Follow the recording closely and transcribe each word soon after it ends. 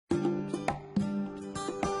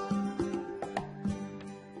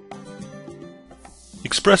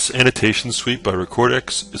Express Annotation Suite by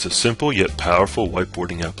Recordex is a simple yet powerful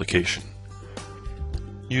whiteboarding application.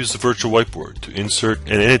 Use the virtual whiteboard to insert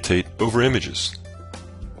and annotate over images.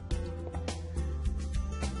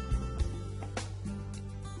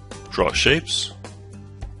 Draw shapes.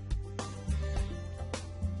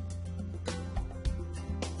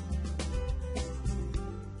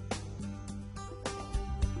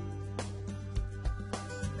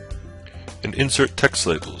 And insert text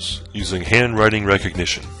labels using handwriting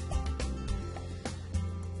recognition.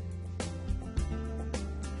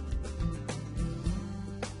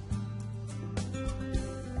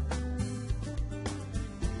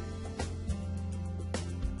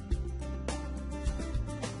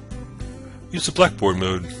 Use the Blackboard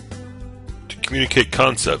mode to communicate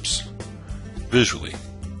concepts visually.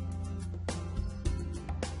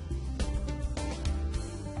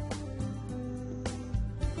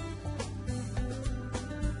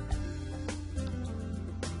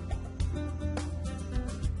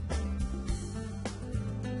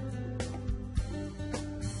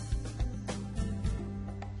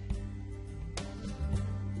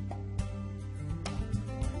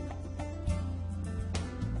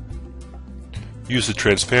 Use the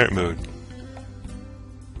transparent mode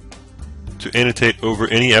to annotate over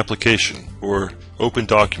any application or open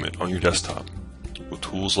document on your desktop with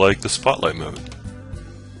tools like the spotlight mode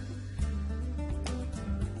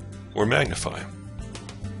or magnify.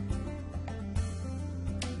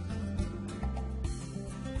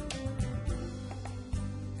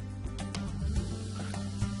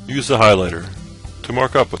 Use the highlighter to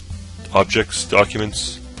mark up objects,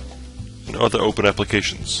 documents, and other open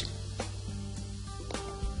applications.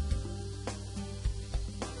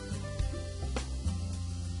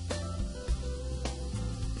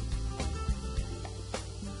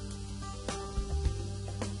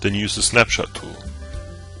 Then use the snapshot tool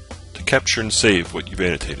to capture and save what you've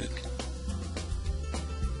annotated.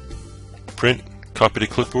 Print, copy to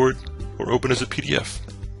clipboard, or open as a PDF.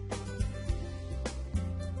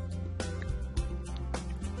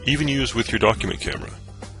 Even use with your document camera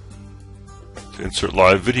to insert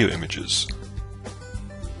live video images.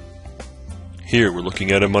 Here we're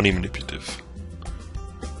looking at a money manipulative.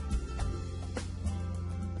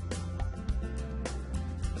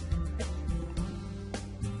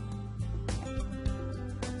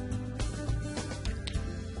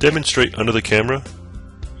 Demonstrate under the camera,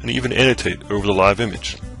 and even annotate over the live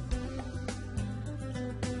image.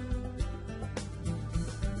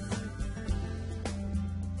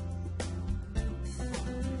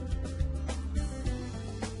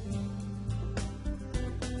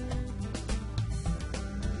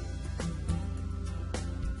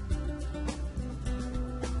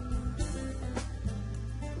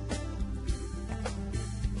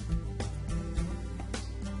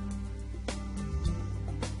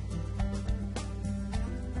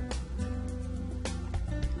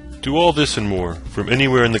 Do all this and more from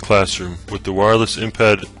anywhere in the classroom with the wireless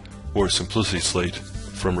iMMPad or SimplicitySlate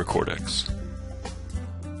from Recordex.